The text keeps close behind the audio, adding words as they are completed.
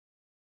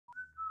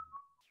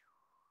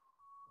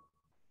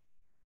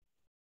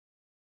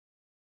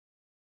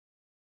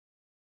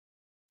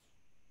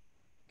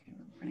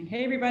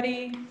Hey,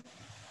 everybody.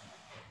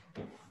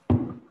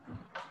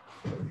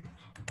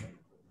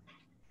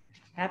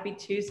 Happy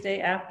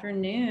Tuesday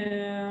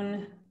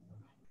afternoon.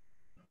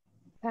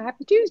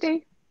 Happy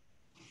Tuesday.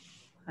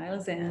 Hi,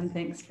 Lizanne.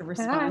 Thanks for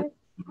responding.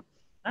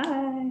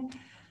 Hi.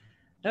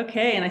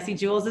 Okay, and I see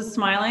Jules is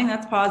smiling.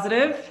 That's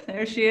positive.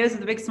 There she is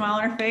with a big smile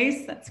on her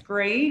face. That's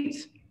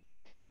great.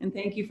 And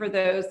thank you for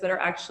those that are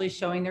actually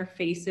showing their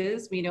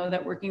faces. We know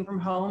that working from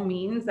home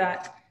means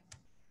that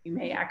you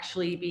may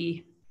actually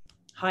be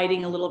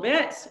hiding a little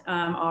bit,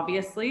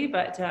 obviously,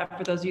 but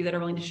for those of you that are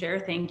willing to share,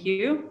 thank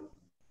you.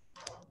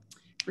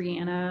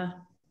 Brianna,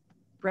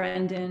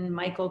 Brendan,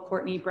 Michael,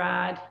 Courtney,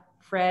 Brad,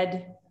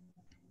 Fred.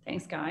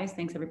 Thanks, guys.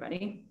 Thanks,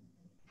 everybody.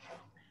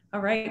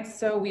 All right,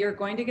 so we are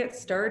going to get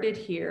started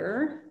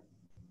here.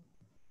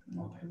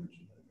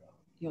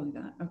 You'll do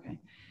that, okay.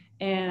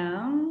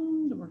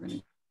 And we're going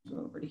to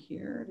go over to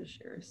here to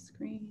share a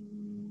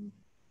screen.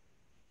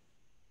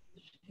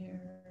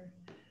 Share.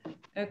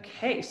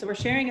 Okay, so we're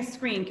sharing a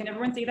screen. Can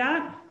everyone see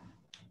that?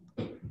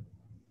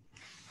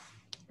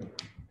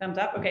 Thumbs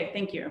up? Okay,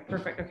 thank you.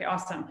 Perfect. Okay,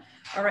 awesome.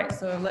 All right,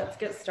 so let's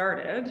get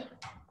started.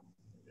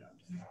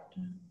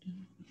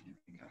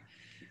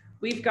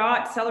 We've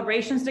got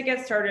celebrations to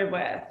get started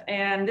with.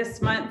 And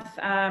this month,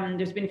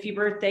 there's been a few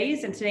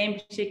birthdays. And today in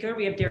particular,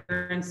 we have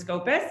Darren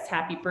Scopus.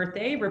 Happy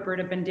birthday.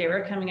 Roberta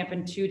Bandera coming up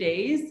in 2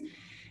 days.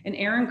 And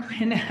Aaron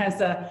Quinn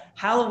has a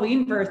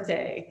Halloween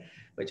birthday,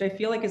 which I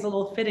feel like is a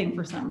little fitting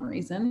for some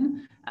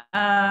reason.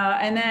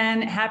 And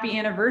then happy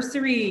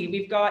anniversary.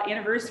 We've got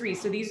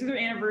anniversaries. So these are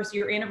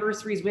your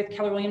anniversaries with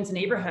Keller Williams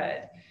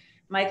Neighborhood.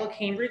 Michael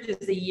Cambridge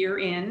is a year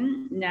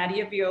in.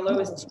 Nadia Violo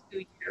is 2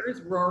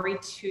 years. Rory,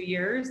 2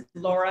 years.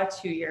 Laura,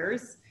 2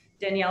 years.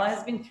 Daniela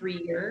has been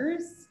 3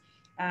 years.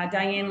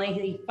 Diane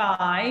Leahy,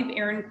 5.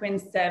 Aaron Quinn,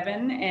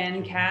 7.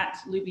 And Kat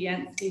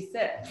Lubienski,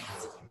 6.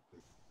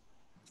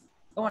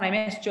 Oh, and I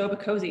missed Joe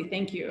Bacozzi.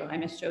 Thank you. I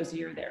missed Joe's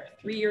year there.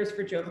 3 years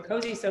for Joe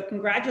Bacozzi. So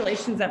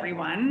congratulations,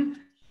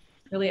 everyone.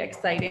 Really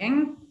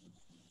exciting.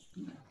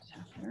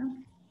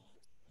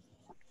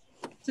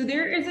 So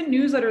there is a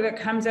newsletter that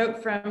comes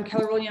out from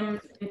Keller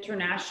Williams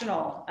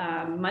International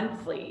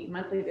monthly.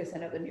 Monthly, they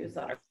send out the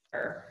newsletter.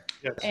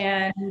 Yes.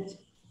 And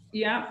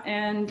yeah,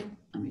 and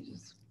let me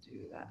just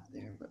do that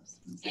there. Whoops.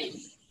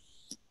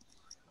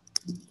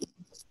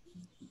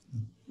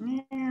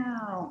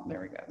 Now,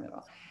 there we go.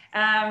 Middle.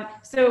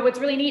 So what's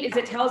really neat is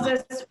it tells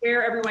us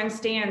where everyone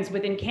stands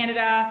within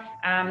Canada.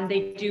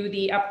 They do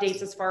the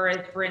updates as far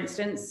as, for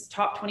instance,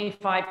 top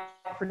 25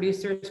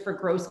 producers for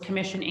gross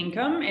commission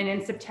income. And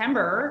in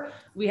September,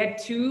 we had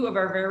 2 of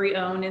our very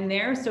own in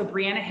there. So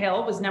Brianna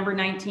Hill was number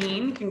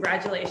 19.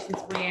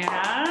 Congratulations,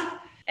 Brianna.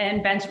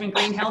 And Benjamin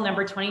Greenhill,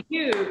 number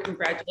 22.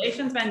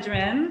 Congratulations,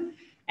 Benjamin.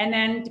 And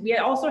then we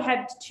also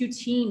had 2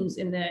 teams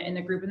in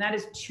the group, and that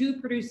is 2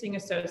 producing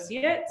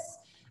associates.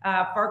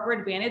 Farquhar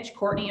Advantage,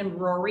 Courtney and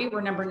Rory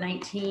were number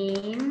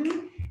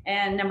 19.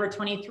 And number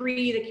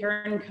 23, the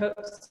Karen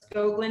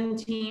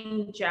Skoglund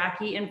team,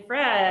 Jackie and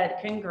Fred.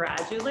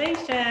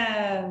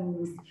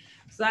 Congratulations.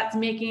 So that's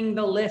making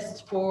the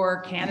list for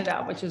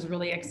Canada, which is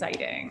really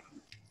exciting.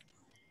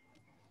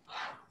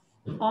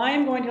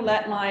 I'm going to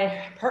let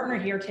my partner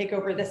here take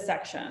over this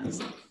section.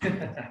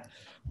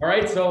 All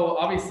right, so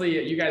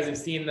obviously you guys have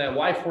seen the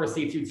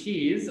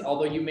Y4C2Ts,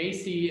 although you may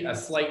see a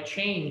slight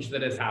change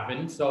that has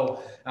happened.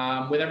 So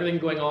with everything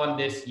going on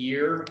this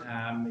year,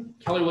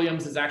 Keller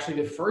Williams is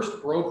actually the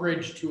first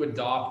brokerage to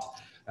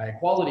adopt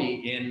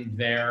equality in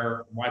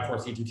their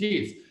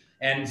Y4C2Ts.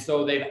 And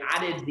so they've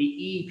added the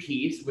E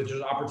piece, which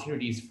is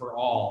opportunities for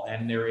all.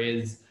 And there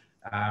is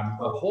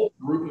a whole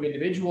group of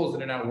individuals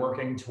that are now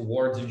working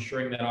towards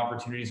ensuring that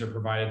opportunities are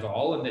provided to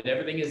all and that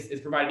everything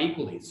is provided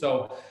equally.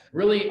 So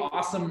really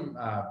awesome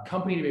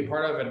company to be a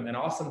part of, and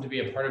awesome to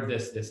be a part of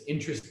this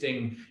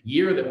interesting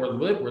year that we're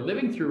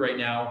living through right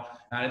now.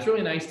 And it's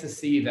really nice to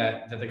see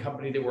that the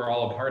company that we're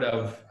all a part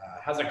of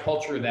has a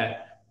culture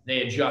that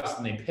they adjust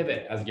and they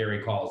pivot, as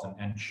Gary calls,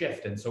 and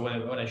shift. And so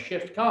when a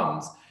shift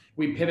comes,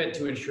 we pivot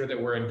to ensure that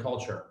we're in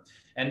culture.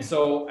 And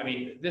so, I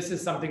mean, this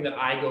is something that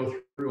I go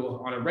through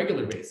on a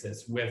regular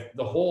basis with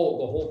the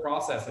whole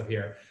process of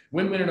here.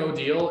 Win-win or no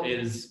deal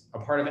is a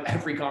part of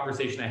every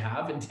conversation I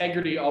have.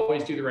 Integrity,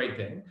 always do the right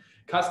thing.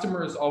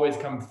 Customers always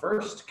come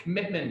first.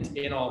 Commitment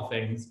in all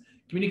things.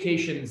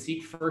 Communication,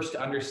 seek first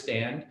to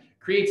understand.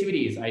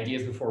 Creativity is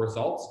ideas before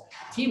results.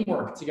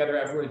 Teamwork, together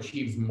everyone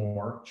achieves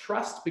more.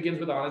 Trust begins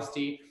with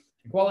honesty.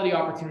 Equality,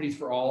 opportunities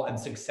for all, and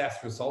success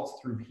results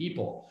through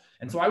people.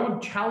 And so I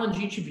would challenge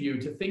each of you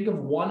to think of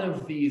one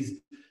of these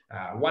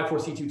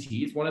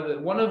Y4C2Ts,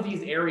 one of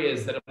these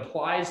areas that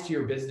applies to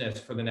your business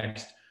for the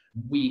next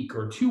week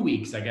or 2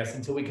 weeks, I guess,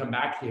 until we come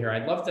back here.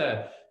 I'd love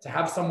to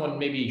have someone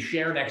maybe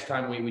share next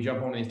time we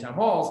jump on these town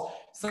halls,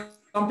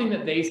 something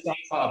that they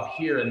saw up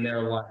here in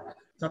their life,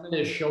 something that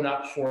has shown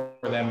up for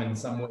them in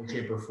some way,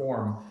 shape, or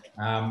form,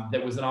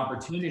 that was an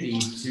opportunity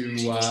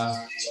to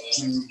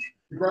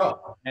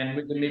grow, and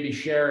we can maybe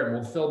share, and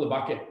we'll fill the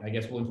bucket. I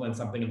guess we'll implement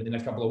something in the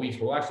next couple of weeks.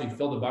 We'll actually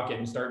fill the bucket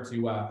and start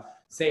to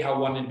say how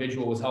one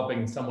individual was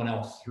helping someone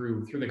else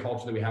through the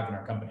culture that we have in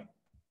our company.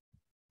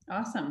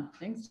 Awesome.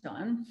 Thanks,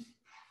 John.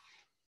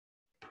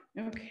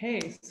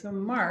 Okay, so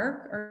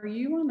Mark, are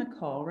you on the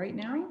call right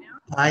now?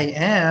 I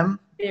am.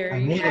 There I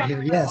you made it are.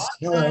 here. Yes.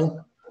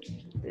 Hello.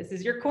 This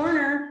is your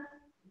corner.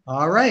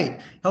 All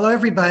right. Hello,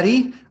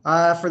 everybody.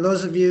 For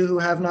those of you who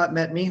have not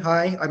met me,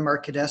 hi, I'm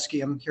Mark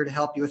Kadeski. I'm here to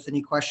help you with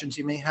any questions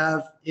you may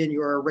have in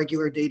your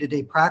regular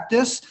day-to-day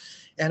practice.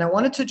 And I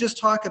wanted to just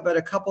talk about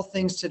a couple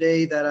things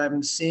today that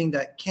I'm seeing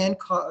that can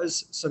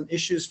cause some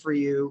issues for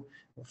you,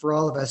 for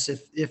all of us,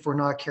 if we're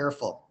not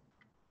careful.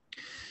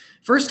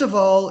 First of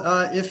all,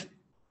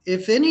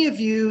 if any of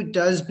you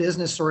does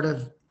business sort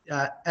of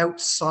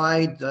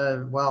outside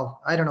the,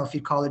 well, I don't know if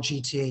you'd call it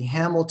GTA,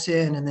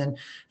 Hamilton, and then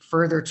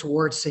further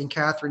towards St.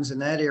 Catharines in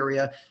that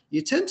area,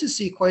 you tend to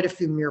see quite a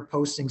few mirror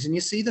postings, and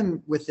you see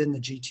them within the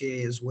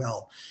GTA as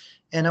well.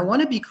 And I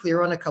want to be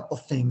clear on a couple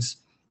things.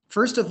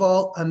 First of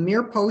all, a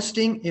mirror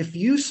posting, if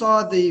you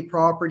saw the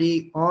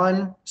property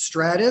on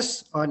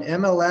Stratus, on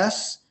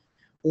MLS,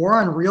 or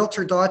on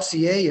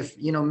realtor.ca, if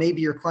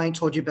maybe your client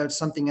told you about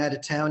something out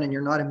of town and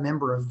you're not a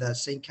member of the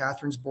St.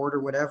 Catharines board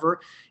or whatever,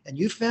 and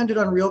you found it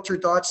on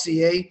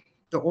realtor.ca,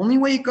 the only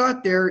way it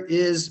got there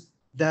is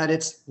that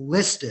it's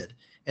listed.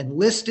 And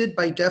listed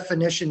by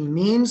definition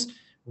means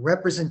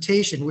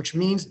representation, which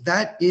means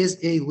that is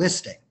a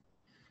listing.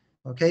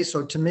 Okay,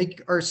 so to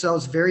make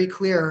ourselves very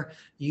clear,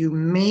 you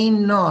may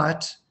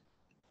not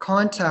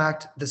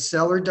contact the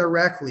seller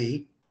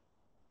directly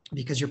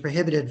because you're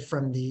prohibited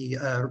from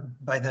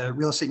by the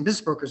Real Estate and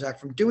Business Brokers Act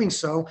from doing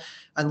so,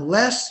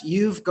 unless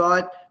you've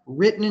got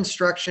written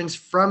instructions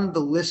from the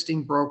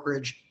listing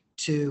brokerage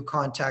to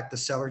contact the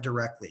seller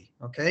directly.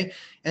 Okay,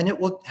 and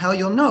how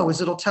you'll know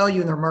is it'll tell you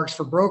in the remarks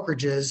for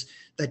brokerages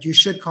that you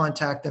should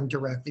contact them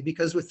directly,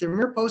 because with their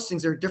mirror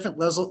postings, there are different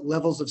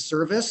levels of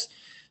service.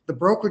 The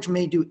brokerage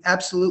may do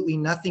absolutely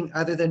nothing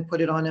other than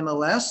put it on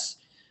MLS.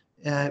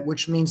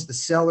 Which means the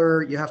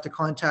seller, you have to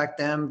contact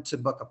them to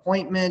book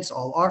appointments,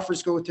 all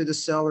offers go through the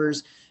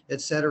sellers,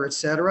 et cetera, et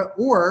cetera.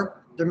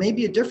 Or there may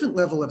be a different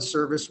level of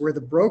service where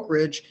the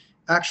brokerage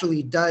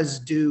actually does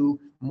do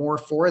more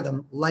for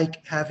them,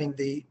 like having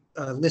the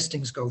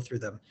listings go through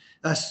them,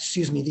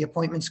 the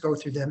appointments go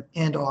through them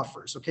and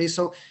offers. Okay,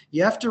 so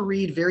you have to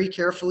read very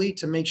carefully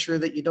to make sure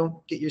that you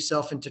don't get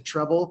yourself into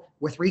trouble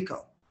with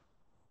RICO.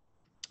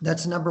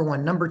 That's number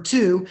one. Number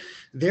two,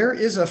 there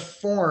is a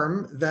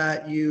form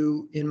that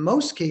you, in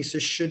most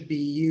cases, should be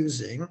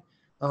using.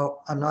 Oh,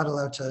 I'm not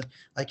allowed to,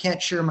 I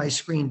can't share my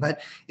screen, but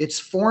it's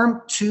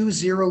Form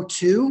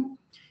 202.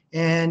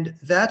 And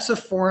that's a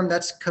form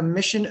that's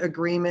commission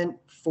agreement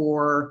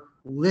for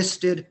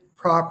listed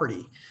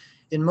property.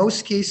 In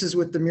most cases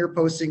with the mirror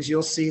postings,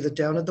 you'll see that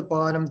down at the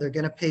bottom, they're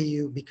going to pay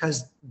you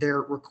because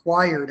they're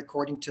required,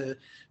 according to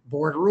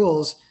board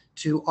rules,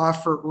 to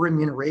offer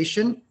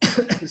remuneration.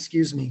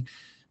 Excuse me.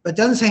 But it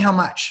doesn't say how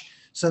much.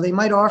 So they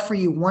might offer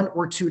you $1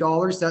 or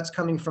 $2. That's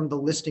coming from the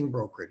listing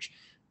brokerage.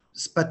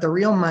 But the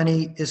real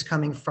money is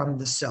coming from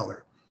the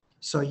seller.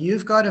 So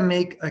you've got to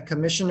make a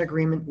commission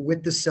agreement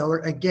with the seller,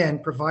 again,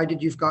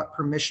 provided you've got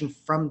permission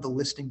from the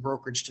listing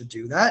brokerage to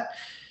do that.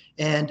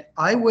 And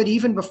I would,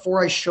 even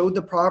before I showed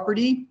the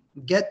property,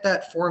 get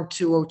that Form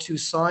 202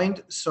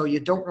 signed so you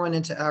don't run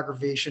into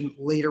aggravation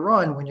later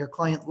on when your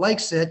client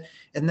likes it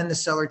and then the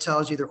seller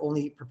tells you they're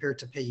only prepared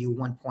to pay you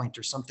 1 point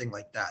or something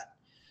like that,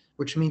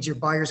 which means your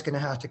buyer's going to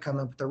have to come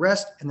up with the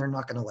rest, and they're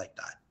not going to like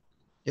that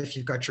if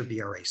you've got your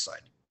BRA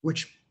signed,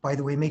 which, by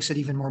the way, makes it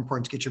even more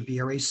important to get your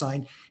BRA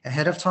signed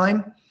ahead of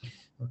time.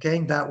 Okay,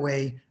 that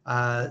way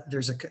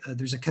there's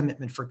a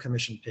commitment for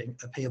commission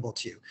payable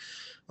to you.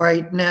 All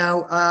right,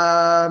 now,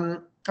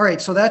 all right,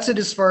 so that's it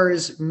as far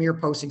as mirror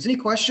postings. Any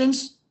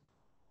questions?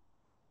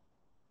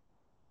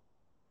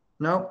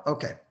 No?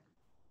 Okay.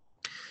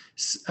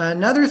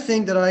 Another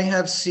thing that I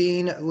have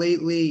seen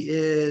lately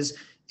is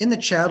in the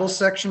chattel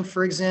section,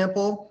 for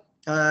example,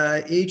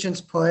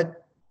 agents put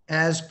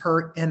as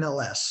per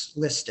MLS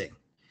listing.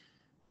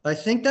 I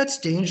think that's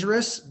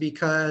dangerous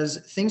because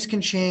things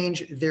can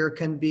change. There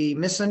can be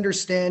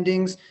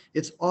misunderstandings.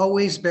 It's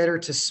always better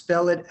to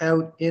spell it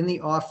out in the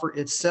offer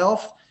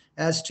itself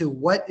as to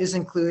what is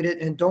included,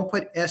 and don't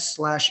put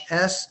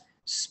S/S,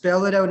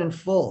 spell it out in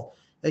full.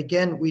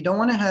 Again, we don't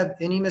want to have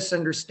any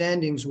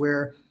misunderstandings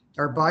where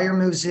our buyer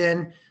moves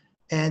in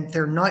and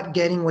they're not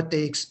getting what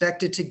they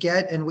expected to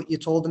get and what you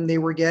told them they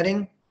were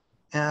getting.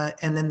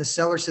 And then the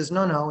seller says,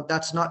 no,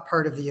 that's not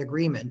part of the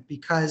agreement,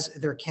 because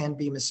there can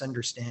be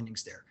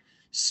misunderstandings there.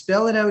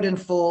 Spell it out in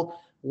full,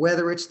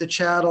 whether it's the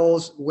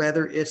chattels,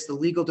 whether it's the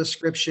legal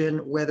description,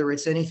 whether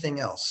it's anything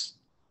else.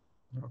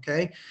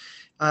 Okay.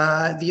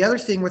 The other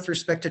thing with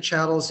respect to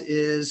chattels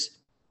is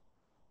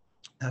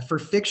for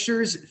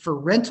fixtures, for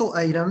rental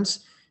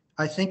items,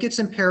 I think it's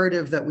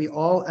imperative that we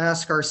all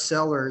ask our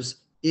sellers,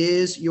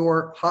 is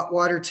your hot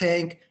water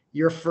tank,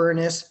 your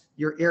furnace,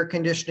 your air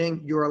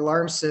conditioning, your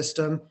alarm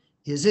system,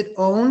 is it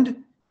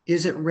owned?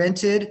 Is it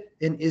rented?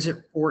 And is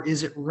it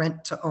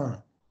rent to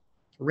own?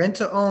 Rent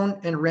to own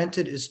and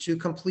rented is two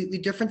completely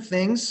different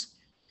things.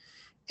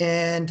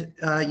 And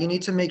you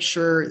need to make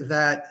sure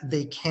that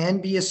they can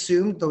be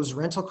assumed, those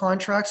rental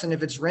contracts. And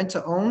if it's rent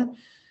to own,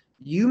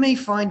 you may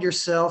find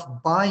yourself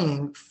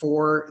buying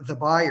for the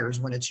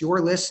buyers when it's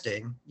your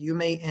listing. You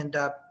may end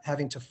up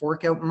having to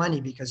fork out money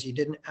because you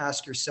didn't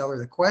ask your seller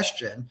the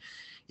question.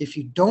 If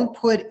you don't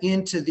put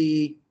into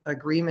the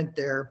agreement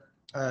there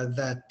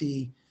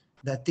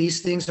that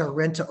these things are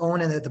rent to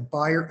own and that the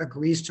buyer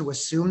agrees to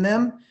assume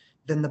them,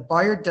 then the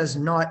buyer does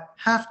not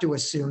have to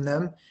assume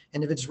them.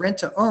 And if it's rent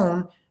to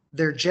own,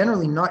 they're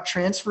generally not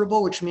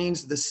transferable, which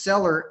means the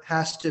seller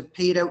has to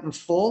pay it out in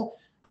full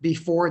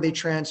before the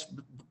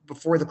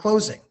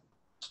closing,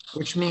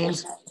 which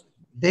means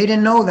they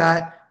didn't know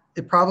that.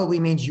 It probably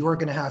means you're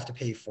going to have to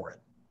pay for it.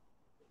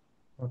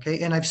 Okay.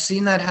 And I've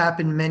seen that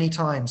happen many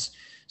times.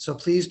 So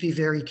please be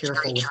very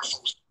careful.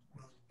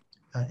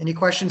 Any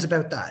questions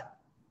about that?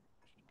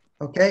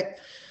 Okay.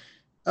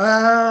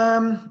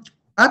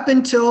 Up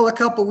until a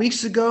couple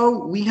weeks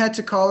ago, we had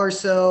to call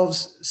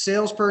ourselves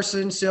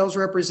salesperson, sales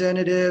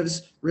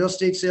representatives, real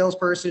estate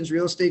salespersons,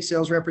 real estate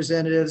sales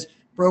representatives,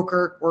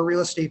 broker or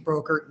real estate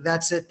broker.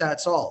 That's it.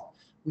 That's all.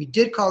 We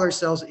did call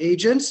ourselves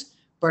agents,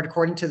 but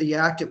according to the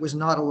act, it was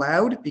not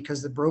allowed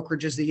because the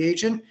brokerage is the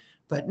agent.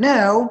 But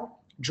now,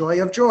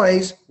 joy of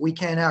joys, we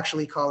can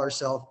actually call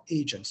ourselves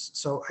agents.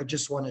 So I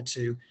just wanted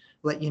to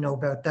let you know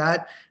about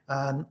that.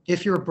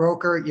 If you're a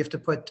broker, you have to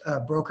put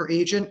broker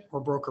agent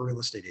or broker real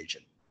estate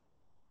agent.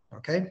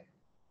 Okay.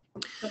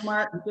 So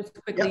Mark,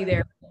 just quickly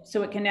there.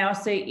 So it can now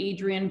say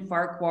Adrian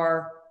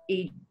Farquhar,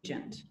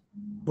 agent.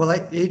 Well,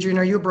 Adrian,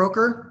 are you a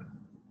broker?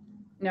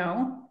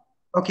 No.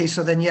 Okay,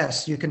 so then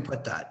yes, you can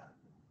put that.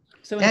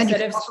 So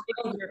instead of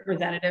sales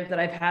representative that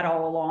I've had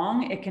all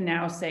along, it can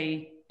now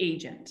say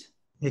agent.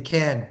 You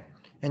can.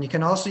 And you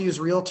can also use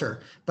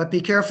realtor, but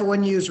be careful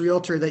when you use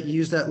realtor that you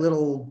use that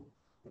little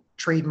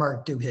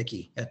trademark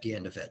doohickey at the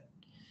end of it.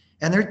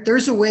 And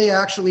there's a way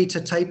actually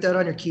to type that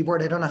on your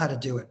keyboard. I don't know how to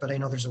do it, but I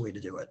know there's a way to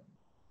do it.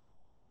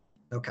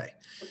 Okay.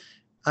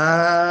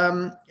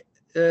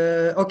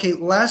 Okay,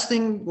 last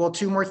thing, well,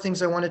 two more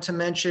things I wanted to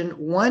mention.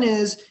 One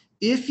is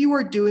if you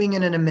are doing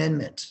an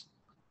amendment,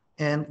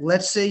 and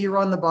let's say you're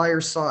on the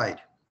buyer's side,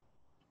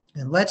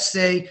 and let's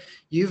say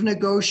you've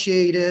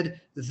negotiated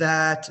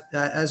that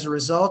as a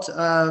result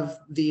of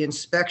the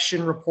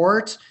inspection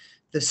report,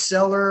 the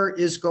seller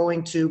is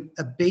going to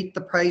abate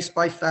the price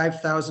by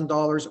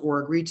 $5,000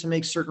 or agree to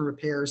make certain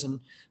repairs.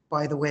 And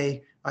by the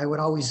way, I would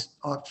always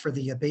opt for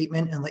the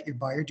abatement and let your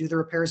buyer do the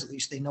repairs. At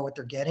least they know what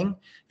they're getting.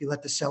 If you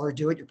let the seller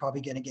do it, you're probably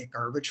going to get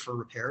garbage for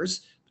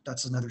repairs. But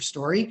that's another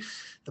story.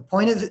 The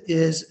point of it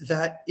is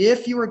that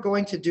if you are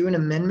going to do an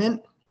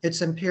amendment,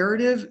 it's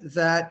imperative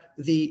that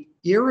the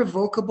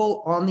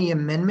irrevocable on the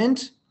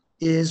amendment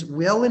is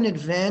well in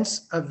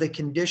advance of the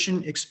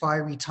condition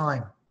expiry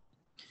time.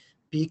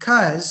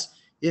 Because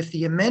if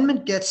the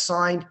amendment gets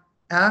signed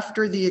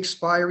after the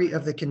expiry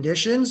of the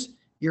conditions,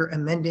 you're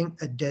amending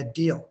a dead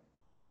deal,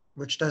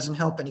 which doesn't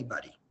help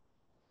anybody.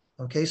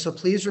 Okay, so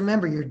please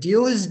remember your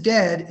deal is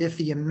dead if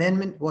the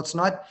amendment, well, it's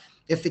not,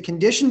 if the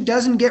condition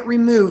doesn't get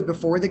removed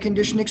before the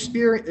condition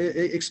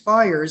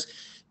expires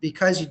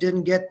because you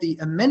didn't get the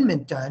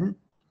amendment done,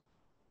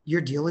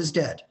 your deal is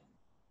dead.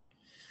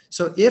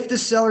 So if the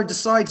seller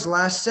decides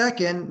last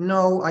second,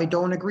 no, I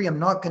don't agree, I'm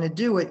not going to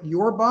do it,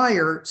 your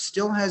buyer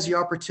still has the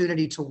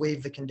opportunity to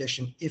waive the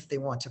condition if they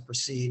want to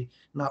proceed,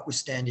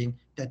 notwithstanding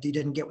that they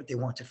didn't get what they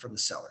wanted from the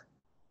seller.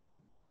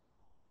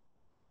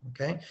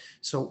 Okay,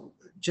 so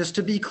just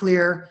to be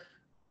clear,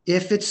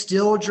 if it's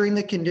still during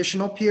the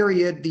conditional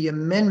period, the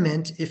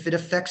amendment, if it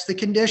affects the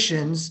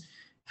conditions,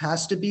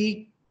 has to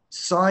be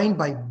signed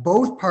by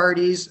both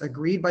parties,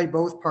 agreed by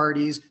both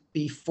parties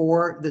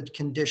before the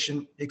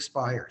condition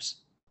expires.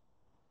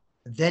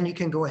 Then you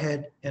can go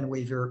ahead and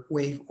waive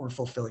or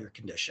fulfill your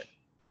condition.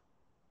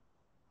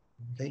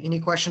 Okay, any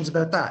questions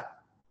about that?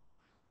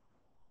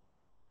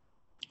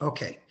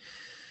 Okay.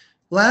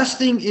 Last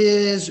thing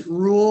is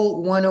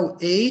Rule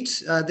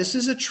 108. This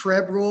is a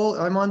TREB rule.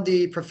 I'm on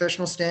the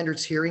Professional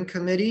Standards Hearing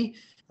Committee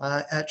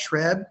at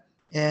TREB,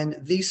 and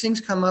these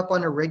things come up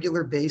on a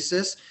regular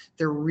basis.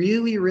 They're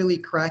really, really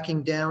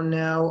cracking down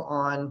now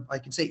on, I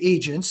can say,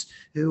 agents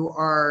who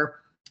are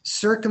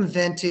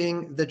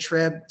circumventing the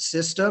TREB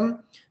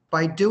system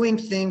by doing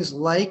things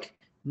like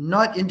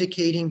not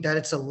indicating that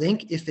it's a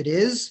link if it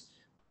is,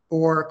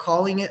 or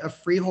calling it a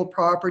freehold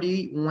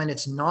property when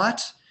it's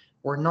not,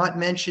 or not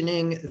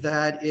mentioning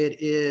that it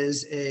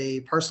is a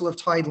parcel of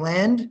tied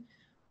land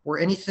or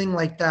anything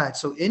like that.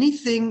 So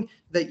anything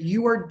that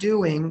you are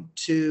doing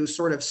to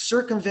sort of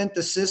circumvent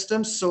the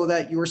system so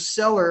that your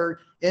seller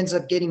ends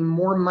up getting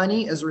more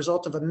money as a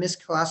result of a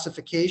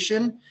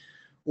misclassification,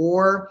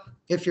 or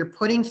if you're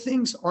putting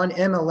things on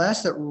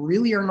MLS that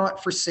really are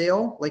not for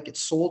sale, like it's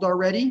sold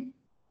already,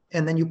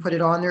 and then you put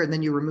it on there and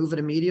then you remove it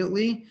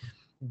immediately,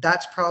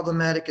 that's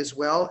problematic as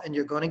well. And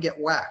you're going to get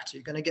whacked.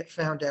 You're going to get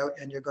found out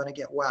and you're going to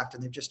get whacked.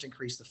 And they've just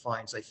increased the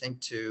fines, I think,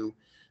 to,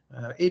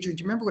 Adrian,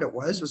 do you remember what it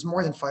was? It was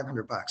more than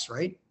 $500,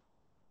 right?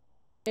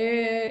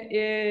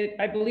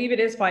 I believe it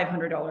is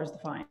 $500, the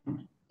fine.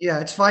 Yeah,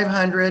 it's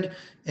 500.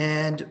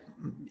 And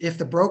if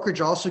the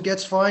brokerage also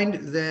gets fined,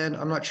 then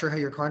I'm not sure how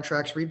your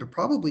contracts read, but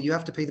probably you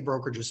have to pay the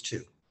brokerages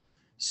too.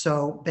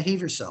 So behave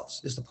yourselves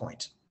is the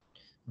point.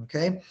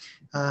 Okay.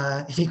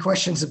 Any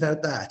questions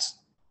about that?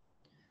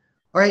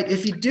 All right.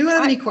 If you do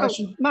have any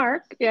questions.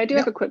 Mark, I do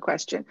have a quick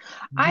question.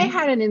 I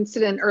had an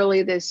incident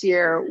early this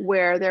year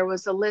where there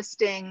was a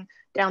listing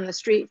down the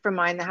street from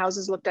mine. The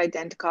houses looked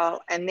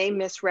identical and they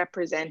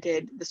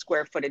misrepresented the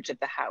square footage of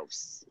the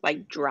house,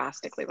 like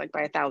drastically, like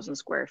by 1,000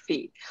 square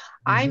feet.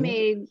 I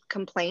made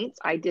complaints.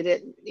 I did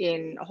it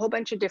in a whole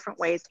bunch of different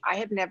ways. I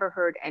have never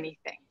heard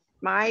anything.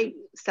 My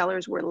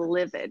sellers were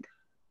livid.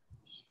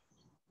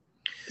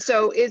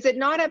 So is it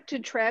not up to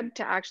TREB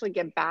to actually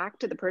get back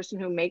to the person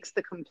who makes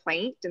the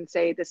complaint and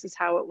say, this is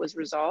how it was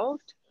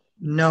resolved?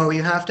 No,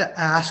 you have to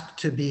ask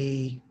to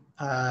be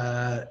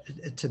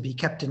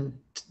kept in,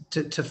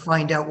 to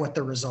find out what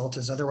the result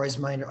is. Otherwise,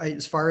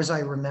 as far as I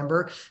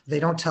remember, they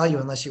don't tell you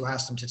unless you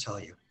ask them to tell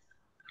you.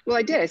 Well,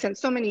 I did. I sent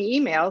so many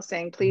emails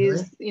saying,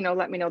 please,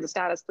 let me know the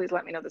status. Please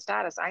let me know the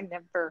status. I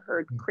never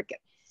heard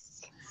crickets.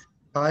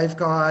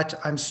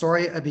 I'm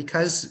sorry,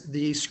 because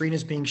the screen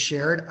is being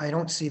shared. I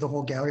don't see the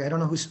whole gallery. I don't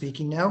know who's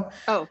speaking now.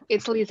 Oh,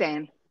 it's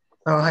Lizanne.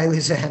 Oh, hi,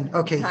 Lizanne.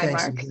 Okay, hi,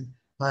 thanks.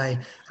 Mark.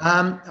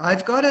 Hi.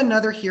 I've got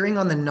another hearing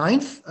on the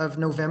 9th of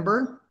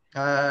November.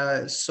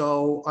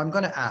 So I'm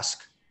going to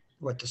ask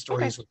what the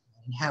story is. And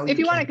how if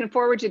you want, I can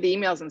forward you the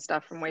emails and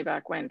stuff from way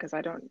back when, because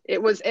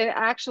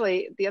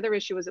actually, the other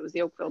issue was it was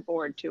the Oakville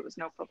board too. It was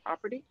an Oakville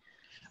property.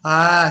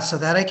 So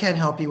that I can't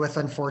help you with,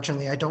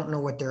 unfortunately. I don't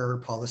know what their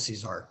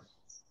policies are.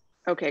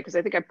 Okay, because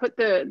I think I put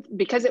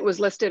because it was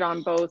listed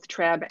on both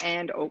TREB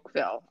and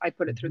Oakville, I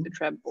put it through the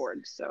TREB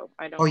board. So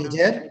I don't know. Oh, you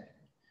did?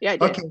 Yeah, I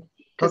did. Okay.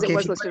 Because it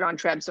was listed on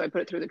TREB, so I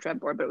put it through the TREB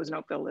board, but it was an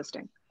Oakville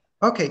listing.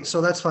 Okay,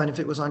 so that's fine. If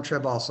it was on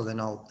TREB also,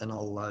 then I'll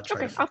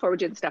try. Okay, I'll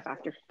forward you the stuff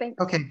after.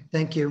 Thanks. Okay,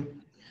 thank you.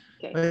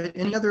 Okay.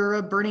 Any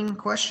other burning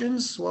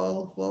questions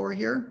while we're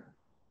here?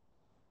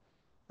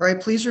 All right,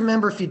 please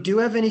remember, if you do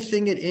have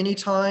anything at any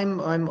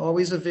time, I'm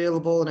always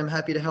available and I'm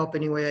happy to help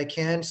any way I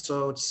can.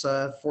 So it's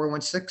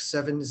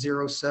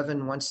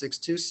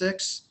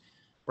 416-707-1626,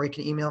 or you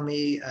can email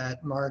me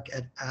at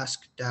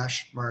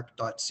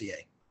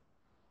mark@ask-mark.ca.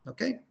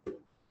 Okay,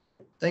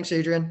 thanks,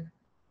 Adrian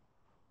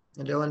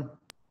and Dylan.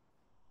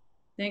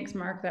 Thanks,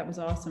 Mark. That was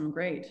awesome.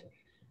 Great.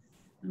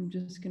 I'm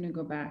just going to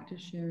go back to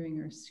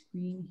sharing our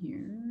screen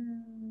here.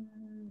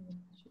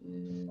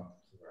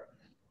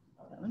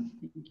 That one.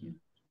 Thank you.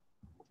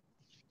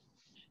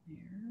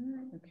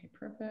 Okay,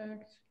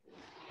 perfect.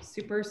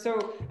 Super. So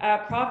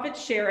profit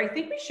share, I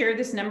think we shared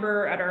this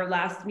number at our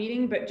last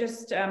meeting, but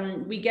just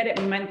we get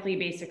it monthly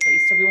basically.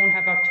 So we won't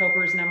have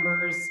October's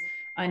numbers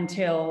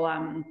until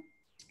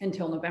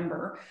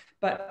November.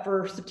 But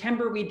for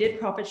September, we did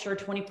profit share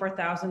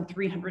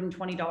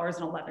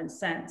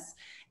 $24,320.11.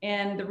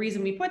 And the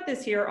reason we put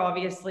this here,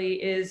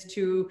 obviously, is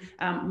to,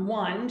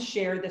 one,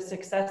 share the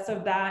success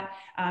of that,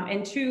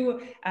 and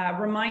two,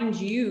 remind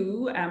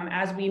you,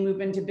 as we move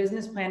into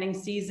business planning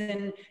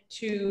season,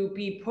 to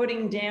be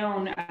putting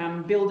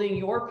down, building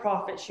your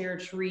profit share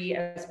tree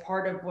as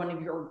part of one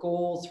of your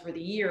goals for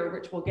the year,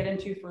 which we'll get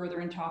into further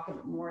and talk a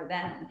bit more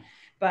then.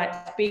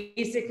 But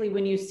basically,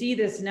 when you see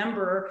this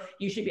number,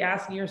 you should be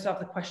asking yourself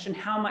the question,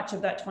 how much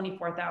of that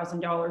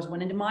 $24,000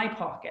 went into my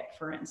pocket,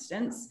 for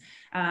instance?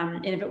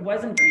 And if it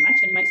wasn't very much,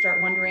 then you might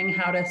start wondering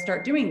how to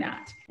start doing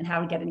that and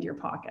how to get into your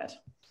pocket.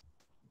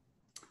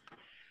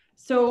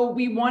 So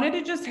we wanted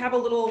to just have a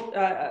little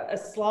a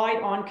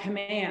slide on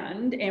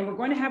command, and we're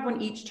going to have one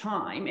each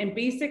time. And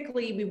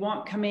basically, we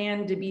want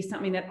command to be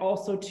something that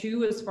also,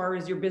 too, as far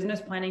as your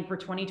business planning for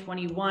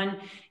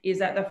 2021,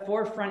 is at the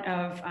forefront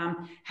of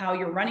how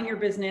you're running your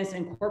business,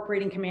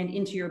 incorporating command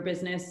into your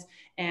business,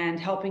 and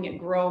helping it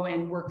grow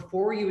and work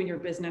for you in your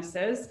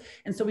businesses.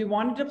 And so we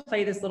wanted to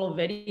play this little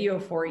video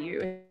for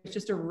you. It's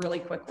just a really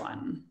quick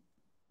one.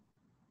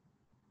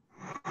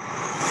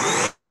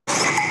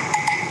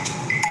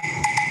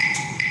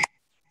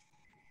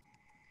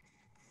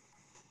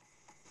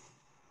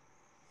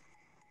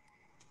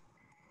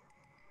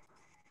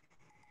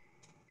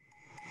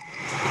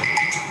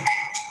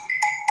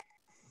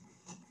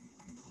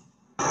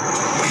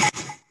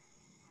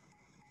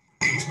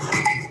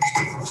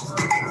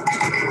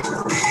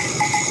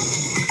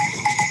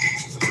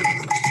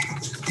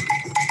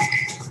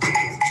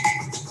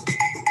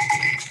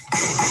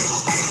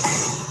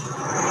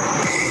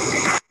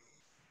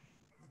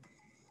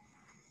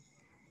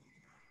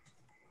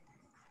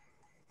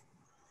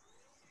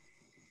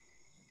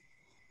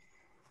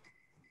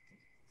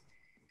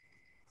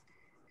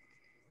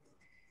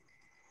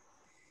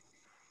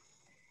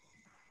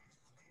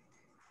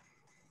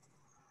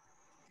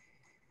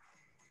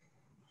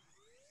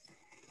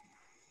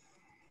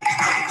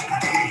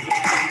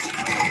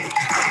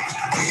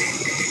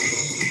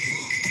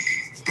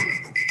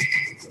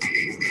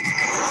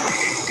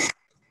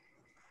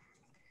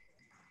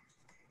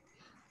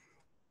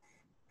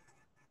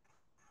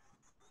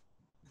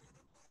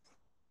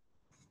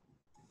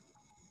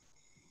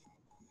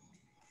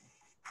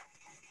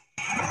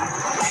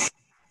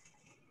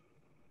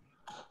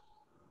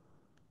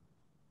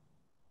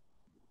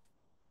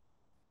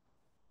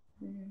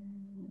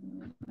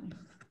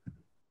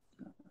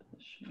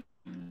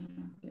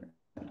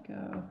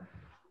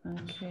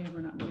 Okay,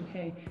 we're not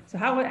okay. So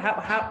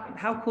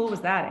how cool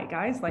was that, eh,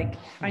 guys? Like,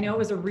 I know it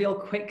was a real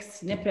quick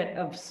snippet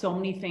of so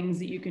many things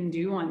that you can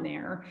do on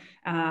there,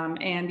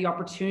 and the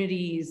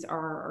opportunities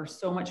are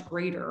so much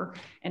greater.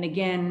 And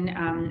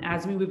again,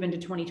 as we move into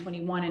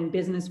 2021 and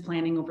business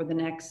planning over the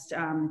next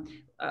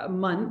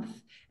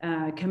month,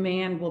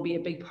 Command will be a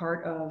big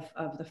part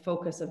of the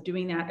focus of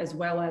doing that, as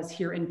well as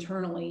here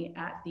internally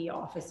at the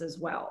office as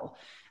well.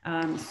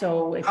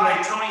 So if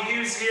Hi, Tony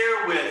Hughes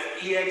here with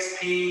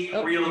eXp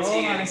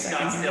Realty in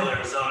Scottsdale,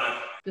 Arizona.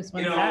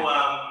 You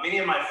know, many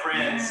of my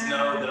friends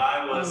know that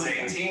I was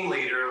a team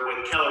leader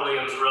with Keller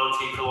Williams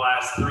Realty for the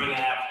last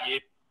 3.5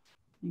 years.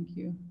 Thank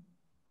you.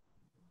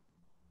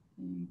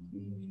 Thank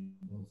you.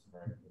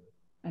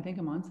 I think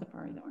I'm on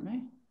Safari though, aren't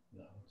I?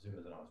 No, Zoom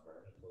isn't on Safari.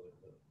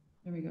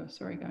 There we go.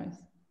 Sorry, guys.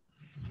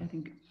 I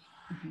think,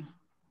 okay.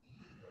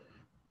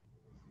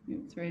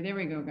 Sorry, there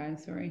we go,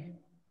 guys. Sorry.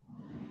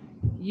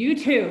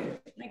 YouTube,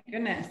 my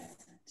goodness,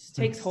 just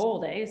takes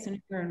hold, eh? As soon as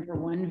you're in for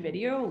one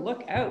video,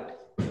 look out.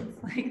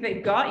 It's like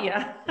they've got you.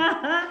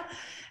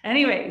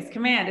 Anyways,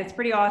 Command, it's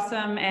pretty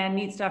awesome and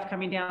neat stuff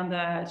coming down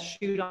the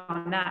chute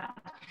on that.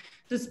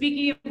 So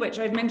speaking of which,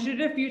 I've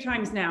mentioned it a few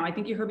times now. I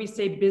think you heard me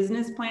say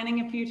business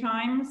planning a few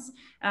times.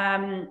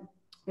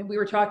 We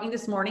were talking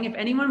this morning. If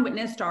anyone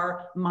witnessed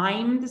our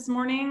mime this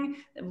morning,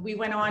 we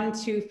went on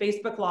to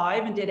Facebook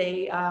Live and did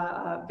a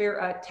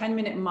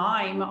 10-minute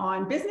mime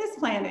on business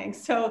planning.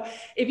 So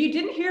if you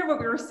didn't hear what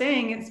we were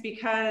saying, it's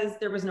because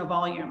there was no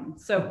volume.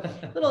 So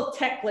little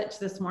tech glitch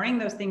this morning.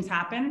 Those things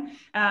happen.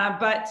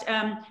 But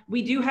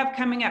we do have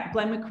coming up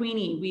Glenn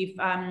McQueenie.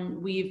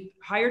 We've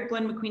hired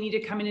Glenn McQueenie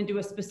to come in and do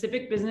a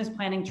specific business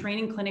planning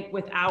training clinic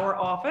with our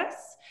office.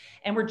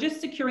 And we're just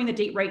securing the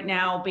date right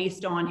now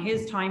based on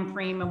his time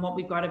frame and what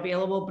we've got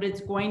available, but it's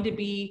going to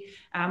be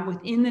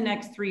within the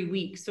next 3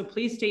 weeks. So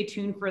please stay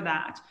tuned for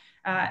that.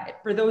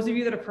 For those of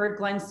you that have heard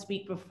Glenn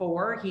speak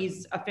before,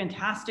 he's a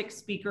fantastic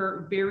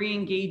speaker, very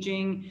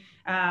engaging.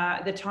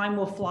 The time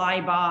will fly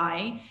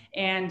by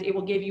and it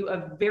will give you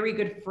a very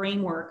good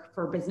framework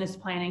for business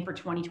planning for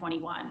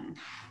 2021.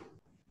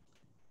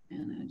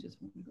 And I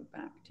just want to go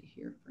back to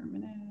here for a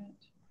minute.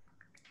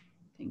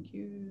 Thank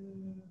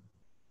you.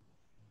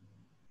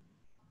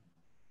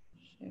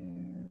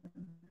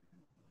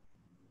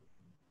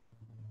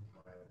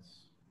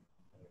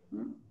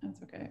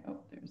 That's okay. Oh,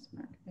 there's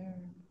Mark there.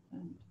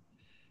 And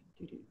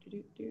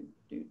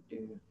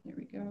there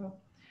we go.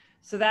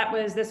 So that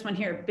was this one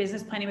here,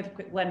 business planning with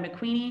Glenn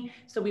McQueenie.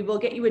 So we will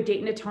get you a date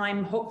and a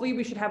time. Hopefully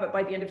we should have it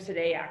by the end of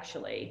today,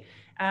 actually.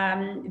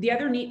 The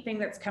other neat thing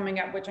that's coming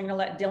up, which I'm going to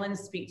let Dylan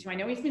speak to. I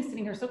know he's been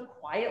sitting here so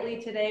quietly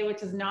today,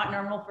 which is not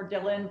normal for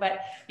Dylan, but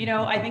you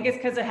know, I think it's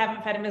because I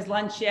haven't fed him his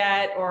lunch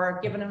yet or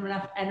given him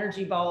enough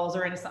energy balls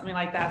or something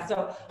like that.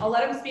 So I'll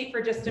let him speak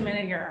for just a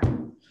minute here.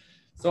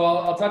 So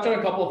I'll touch on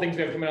a couple of things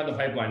we have coming down the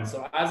pipeline.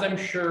 So as I'm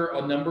sure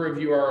a number of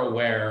you are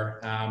aware,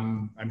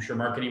 I'm sure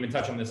Mark can even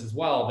touch on this as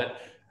well,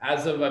 that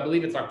as of, I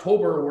believe it's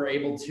October, we're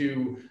able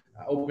to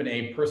open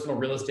a personal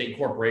real estate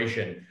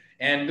corporation.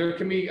 And there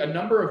can be a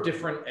number of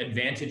different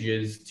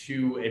advantages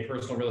to a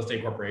personal real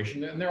estate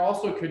corporation. And there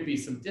also could be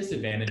some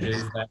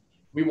disadvantages that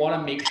we want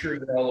to make sure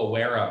you're all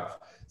aware of.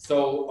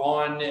 So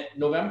on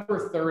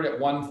November 3rd at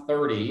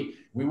 1:30,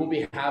 we will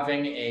be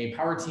having a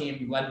power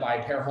team led by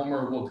Per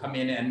Homer will come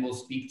in and will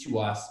speak to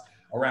us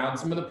around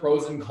some of the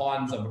pros and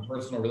cons of a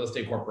personal real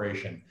estate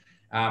corporation.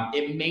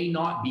 It may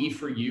not be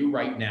for you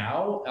right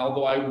now,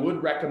 although I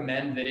would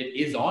recommend that it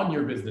is on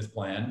your business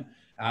plan,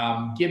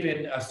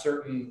 given a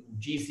certain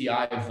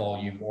GCI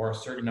volume or a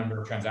certain number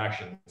of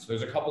transactions. So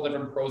there's a couple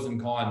different pros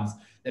and cons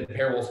that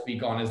Per will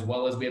speak on, as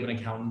well as we have an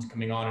accountant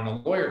coming on and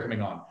a lawyer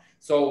coming on.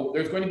 So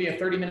there's going to be a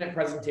 30-minute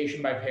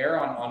presentation by Per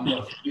on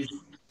what he's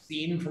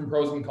seen from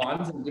pros and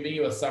cons and giving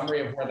you a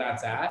summary of where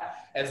that's at,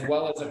 as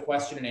well as a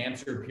question and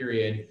answer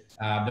period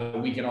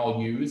that we can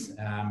all use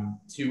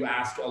to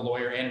ask a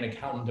lawyer and an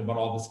accountant about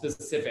all the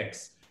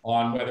specifics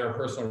on whether a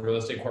personal real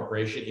estate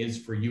corporation is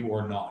for you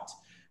or not.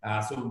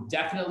 So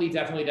definitely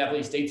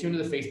stay tuned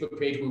to the Facebook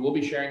page. We will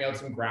be sharing out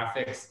some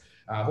graphics,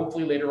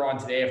 hopefully later on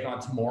today, if not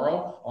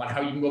tomorrow, on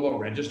how you can go about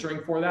registering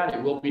for that.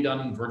 It will be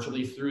done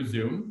virtually through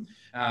Zoom.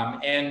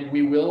 And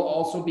we will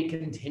also be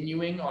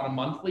continuing on a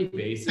monthly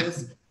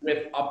basis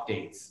with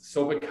updates.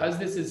 So because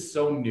this is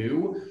so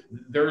new,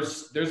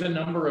 there's a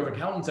number of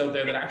accountants out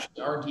there that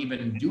actually aren't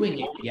even doing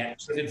it yet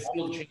because it's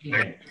still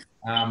changing.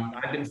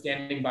 I've been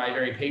standing by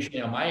very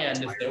patiently on my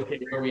end to say, okay,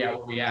 where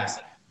are we at?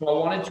 So I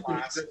wanted to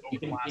ensure we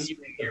continue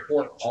to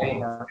support all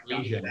of our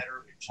agents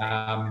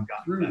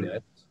through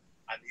this.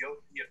 I'm the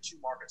OP of 2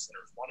 market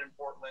centers, one in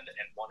Portland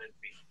and one in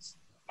Phoenix.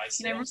 My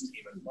sales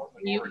team in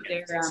Portland, Oregon,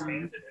 has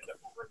expanded into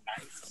over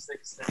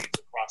 96 cities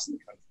across the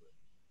country.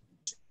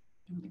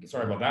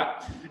 Sorry about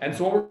that. And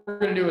so what we're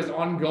going to do is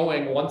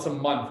ongoing, once a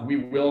month, we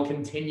will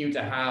continue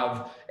to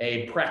have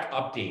a PREC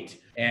update.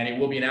 And it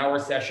will be an hour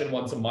session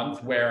once a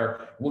month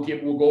where we'll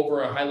go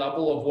over a high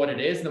level of what it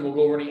is, and then we'll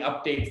go over any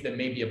updates that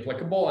may be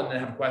applicable and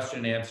then have question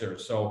and answer.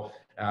 So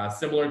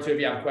similar to if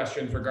you have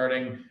questions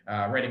regarding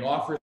writing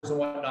offers and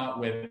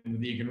whatnot,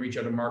 you can reach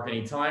out to Mark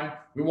anytime.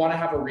 We want to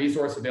have a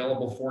resource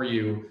available for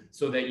you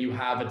so that you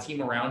have a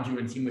team around you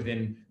and team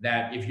within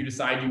that. If you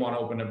decide you want to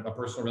open a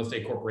personal real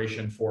estate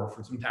corporation for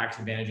some tax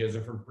advantages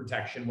or for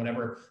protection,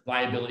 whatever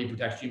liability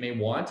protection you may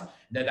want,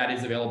 that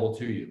is available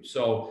to you.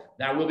 So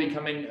that will be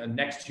coming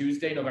next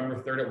Tuesday,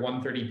 November 3rd at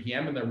 1:30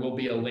 p.m. And there will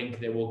be a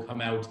link that will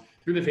come out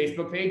through the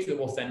Facebook page that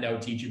we'll send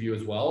out to each of you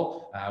as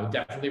well. I would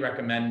definitely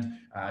recommend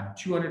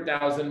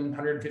 200,000,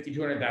 150,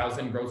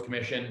 200,000 gross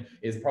commission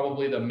is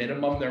probably the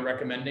minimum they're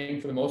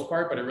recommending for the most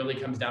part, but it really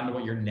comes down to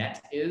what your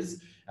net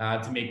is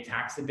to make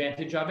tax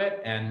advantage of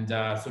it. And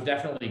so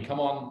definitely come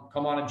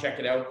on and check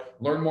it out.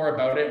 Learn more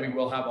about it. We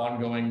will have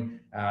ongoing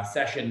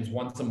sessions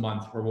once a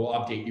month where we'll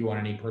update you on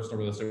any personal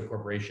real estate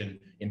corporation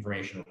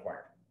information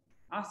required.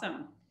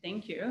 Awesome.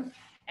 Thank you.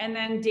 And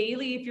then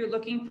daily, if you're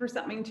looking for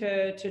something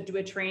to do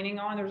a training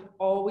on, there's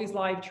always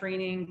live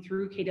training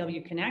through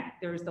KW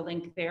Connect. There's the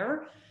link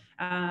there.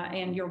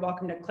 And you're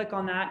welcome to click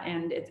on that.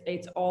 And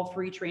it's all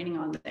free training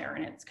on there.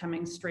 And it's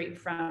coming straight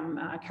from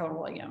Keller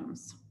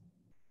Williams.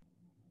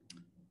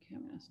 Okay,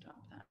 I'm going to stop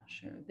that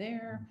share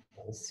there.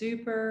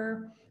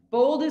 Super.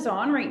 Bold is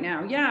on right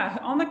now. Yeah,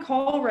 on the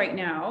call right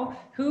now.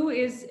 Who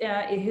is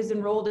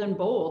enrolled in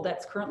Bold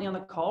that's currently on the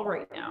call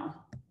right now?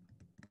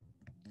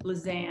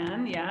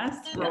 Lizanne,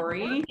 yes.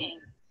 Rory.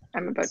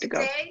 I'm about to go.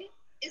 Today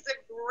is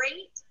a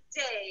great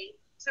day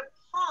to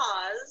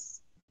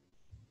pause.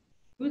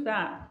 Who's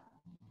that?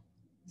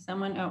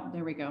 Someone, oh,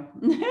 there we go.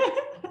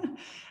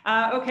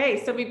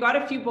 Okay, so we've got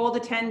a few Bold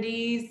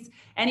attendees.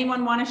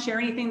 Anyone want to share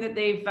anything that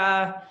they've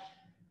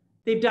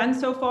done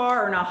so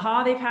far, or an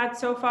aha they've had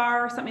so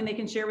far, something they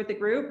can share with the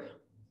group?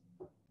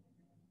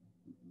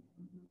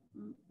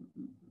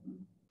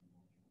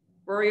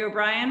 Rory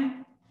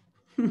O'Brien?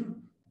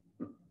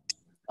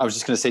 I was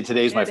just going to say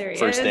today's my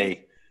first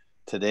day.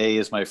 Today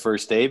is my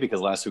first day because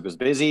last week was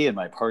busy and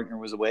my partner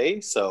was away.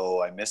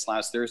 So I missed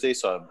last Thursday.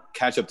 So I'm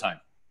catch up time.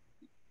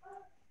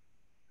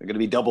 I'm going to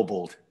be double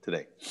Bold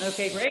today.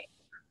 Okay, great.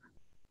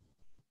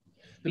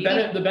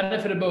 The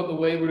benefit about the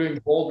way we're doing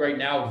Bold right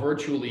now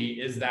virtually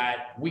is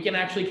that we can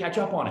actually catch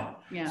up on it.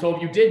 Yeah. So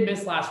if you did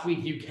miss last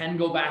week, you can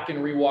go back and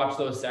rewatch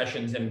those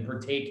sessions and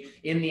partake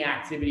in the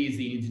activities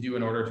that you need to do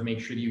in order to make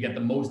sure that you get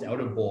the most out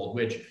of Bold,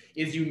 which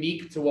is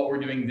unique to what we're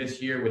doing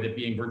this year with it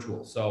being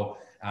virtual. So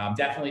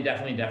definitely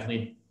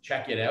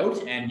check it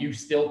out. And you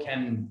still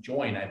can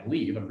join, I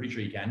believe. I'm pretty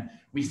sure you can.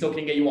 We still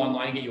can get you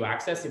online and get you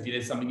access if it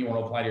is something you want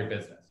to apply to your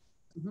business.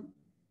 Mm-hmm.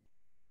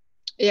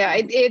 Yeah,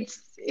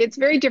 it's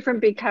very different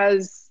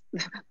because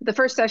the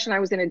first session I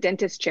was in a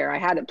dentist chair. I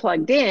had it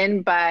plugged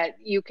in, but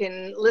you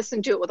can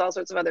listen to it with all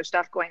sorts of other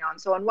stuff going on.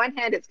 So on one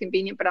hand, it's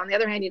convenient, but on the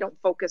other hand, you don't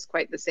focus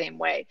quite the same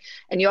way.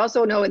 And you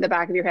also know in the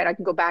back of your head, I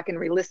can go back and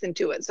re-listen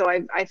to it. So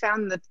I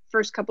found the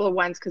first couple of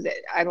ones, because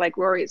I like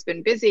Rory, it's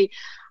been busy.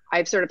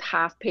 I've sort of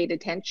half paid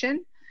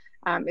attention.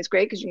 It's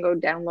great because you can go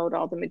download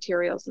all the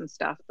materials and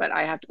stuff, but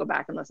I have to go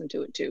back and listen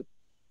to it too.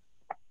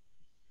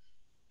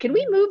 Can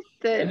we move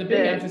the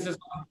big emphasis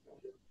on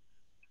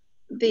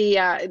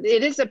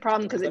it is a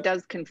problem because it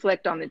does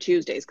conflict on the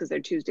Tuesdays because they're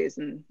Tuesdays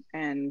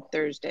and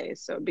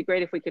Thursdays. So it'd be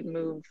great if we could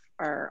move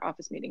our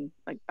office meeting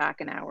like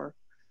back an hour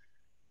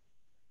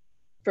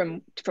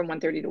from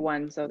 1:30 to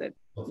 1 so that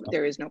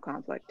there is no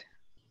conflict.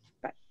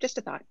 But just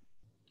a thought.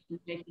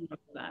 Making note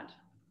of that.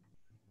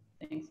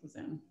 Thanks,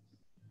 Lizanne.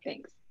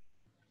 Thanks.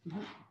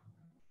 Mm-hmm.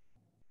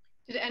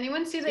 Did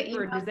anyone see the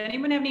email? Does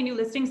anyone have any new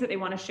listings that they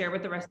want to share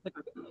with the rest of the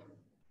group?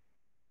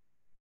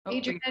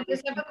 Adrian, I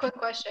just have a quick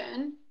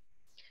question.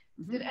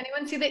 Mm-hmm. Did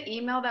anyone see the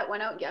email that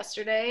went out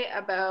yesterday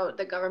about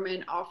the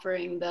government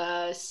offering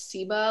the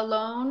CEBA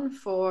loan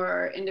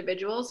for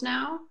individuals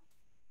now?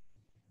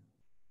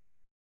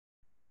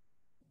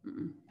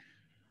 Mm-hmm.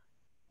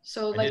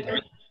 So like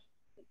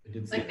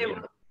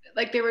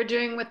they were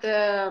doing with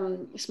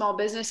the small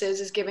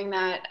businesses is giving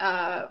that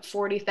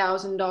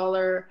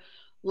 $40,000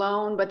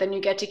 loan, but then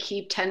you get to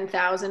keep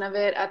 10,000 of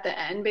it at the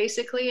end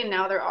basically. And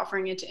now they're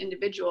offering it to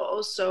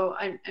individuals. So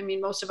I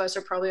mean, most of us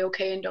are probably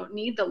okay and don't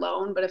need the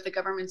loan, but if the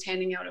government's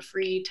handing out a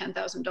free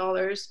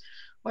 $10,000,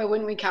 why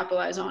wouldn't we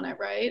capitalize on it,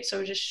 right?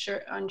 So just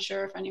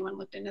unsure if anyone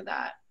looked into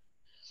that.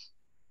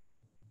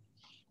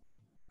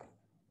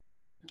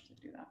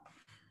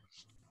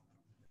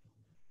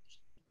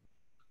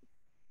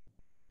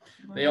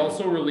 They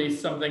also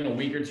released something a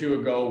week or two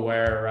ago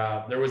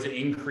where there was an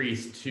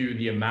increase to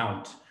the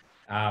amount.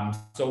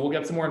 So we'll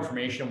get some more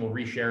information. We'll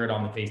reshare it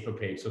on the Facebook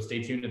page. So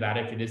stay tuned to that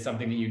if it is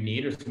something that you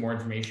need or some more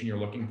information you're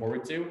looking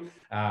forward to.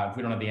 If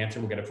we don't have the answer,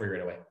 we'll get it for you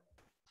right away.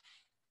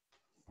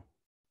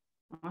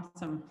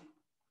 Awesome.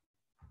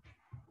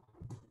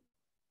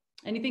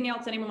 Anything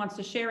else anyone wants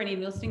to share? Any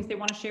listings they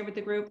want to share with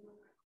the group?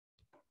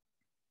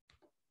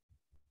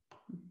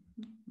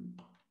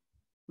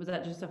 Was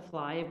that just a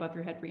fly above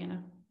your head,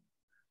 Brianna?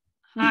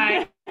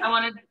 Hi, I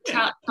want to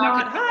talk.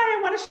 Hi, I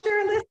want to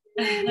share a list.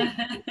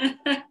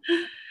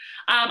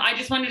 I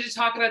just wanted to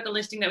talk about the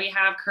listing that we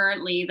have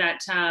currently that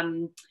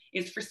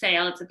is for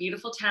sale. It's a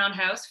beautiful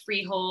townhouse,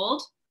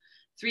 freehold.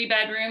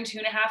 3-bedroom,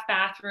 2.5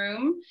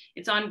 bathroom.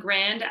 It's on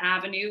Grand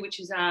Avenue, which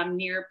is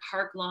near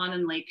Park Lawn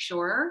and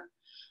Lakeshore.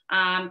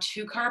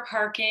 2-car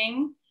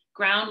parking,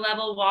 ground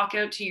level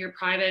walkout to your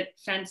private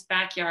fenced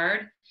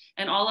backyard,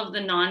 and all of the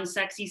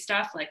non-sexy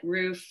stuff like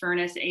roof,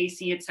 furnace,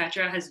 AC,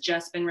 etc. has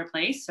just been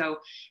replaced. So,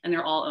 and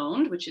they're all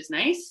owned, which is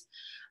nice.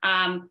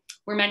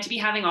 We're meant to be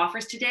having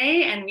offers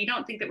today, and we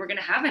don't think that we're going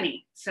to have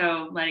any.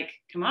 So, like,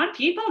 come on,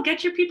 people,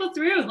 get your people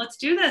through. Let's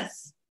do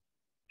this.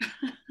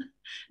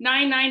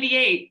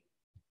 $998.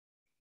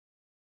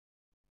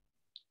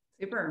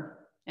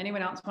 Super.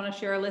 Anyone else want to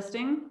share a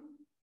listing?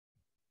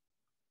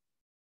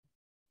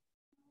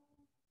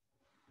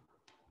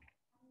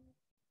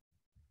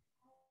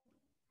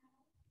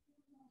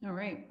 All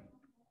right.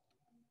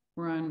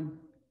 We're on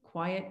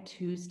Quiet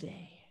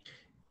Tuesday.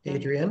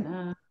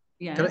 Adrienne?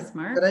 Yes,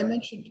 Mark.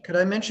 Could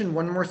I mention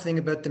one more thing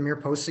about the mere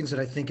postings that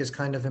I think is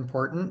kind of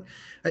important?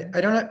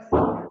 I don't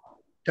know,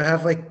 to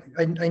have like,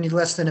 I need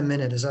less than a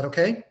minute. Is that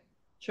okay?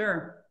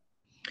 Sure.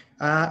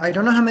 I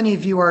don't know how many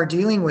of you are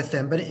dealing with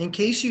them, but in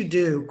case you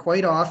do,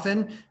 quite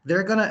often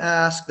they're going to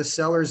ask, the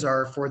sellers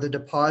are, for the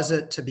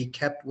deposit to be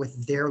kept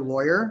with their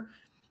lawyer.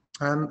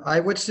 I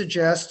would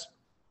suggest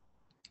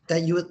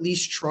that you at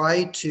least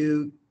try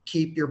to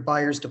keep your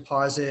buyer's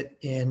deposit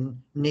in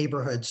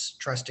Neighborhoods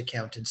trust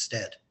account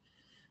instead.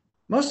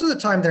 Most of the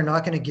time, they're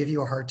not going to give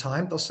you a hard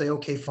time. They'll say,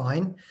 okay,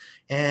 fine.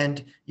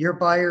 And your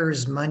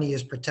buyer's money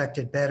is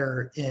protected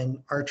better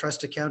in our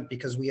trust account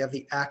because we have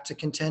the act to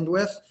contend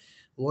with.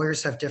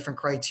 Lawyers have different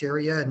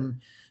criteria,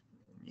 and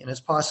it's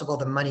possible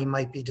the money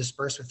might be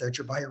dispersed without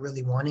your buyer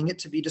really wanting it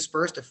to be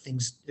dispersed if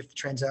the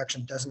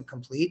transaction doesn't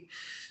complete.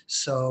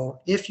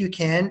 So if you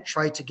can,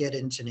 try to get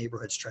into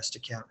Neighborhoods trust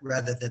account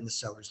rather than the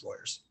seller's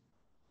lawyers.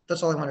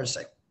 That's all I wanted to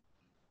say.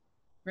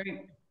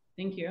 Great,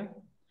 thank you.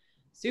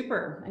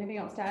 Super. Anything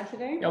else to add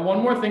today? Yeah, one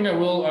more thing I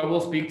will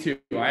speak to.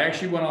 I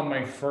actually went on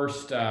my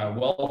first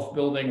Wealth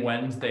Building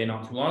Wednesday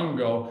not too long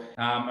ago.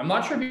 I'm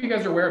not sure if you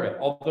guys are aware of it,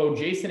 although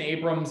Jason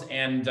Abrams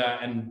and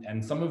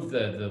some of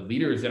the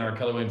leaders in our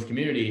Keller Williams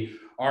community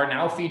are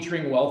now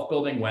featuring Wealth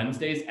Building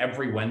Wednesdays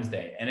every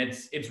Wednesday. And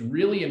it's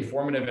really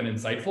informative and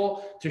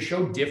insightful to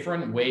show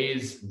different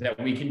ways that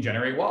we can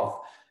generate wealth.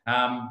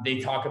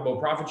 They talk about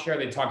profit share.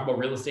 They talk about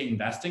real estate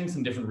investing,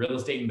 some different real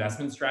estate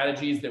investment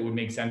strategies that would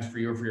make sense for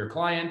you or for your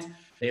client.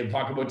 They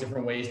talk about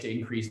different ways to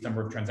increase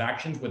number of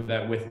transactions with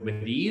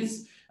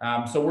ease.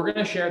 So we're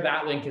going to share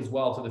that link as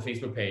well to the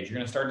Facebook page. You're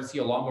going to start to see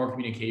a lot more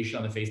communication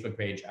on the Facebook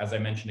page, as I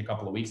mentioned a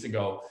couple of weeks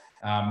ago,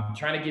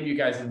 trying to give you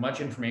guys as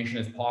much information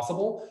as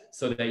possible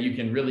so that you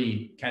can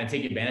really kind of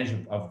take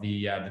advantage of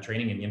the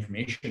training and the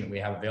information that we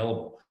have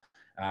available.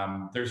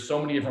 There's so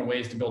many different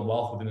ways to build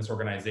wealth within this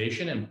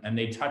organization, and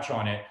they touch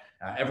on it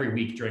every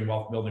week during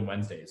Wealth Building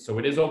Wednesdays. So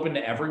it is open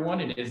to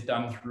everyone. It is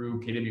done through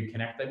KW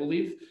Connect, I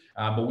believe,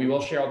 but we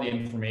will share all the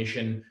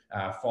information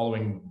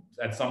following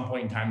at some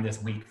point in time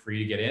this week for you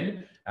to get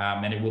in,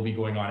 and it will be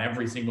going on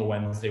every single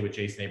Wednesday with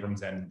Jason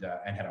Abrams and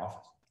head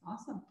office.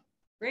 Awesome.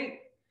 Great.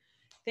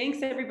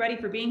 Thanks everybody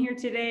for being here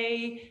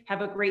today.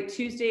 Have a great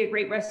Tuesday, a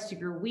great rest of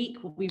your week.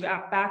 We'll be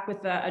back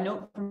with a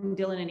note from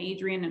Dylan and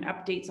Adrienne and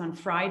updates on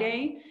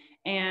Friday.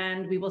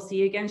 And we will see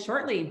you again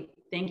shortly.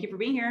 Thank you for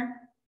being here.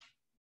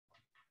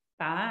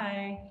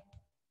 Bye.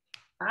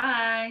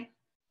 Bye.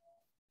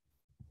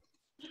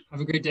 Have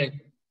a great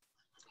day.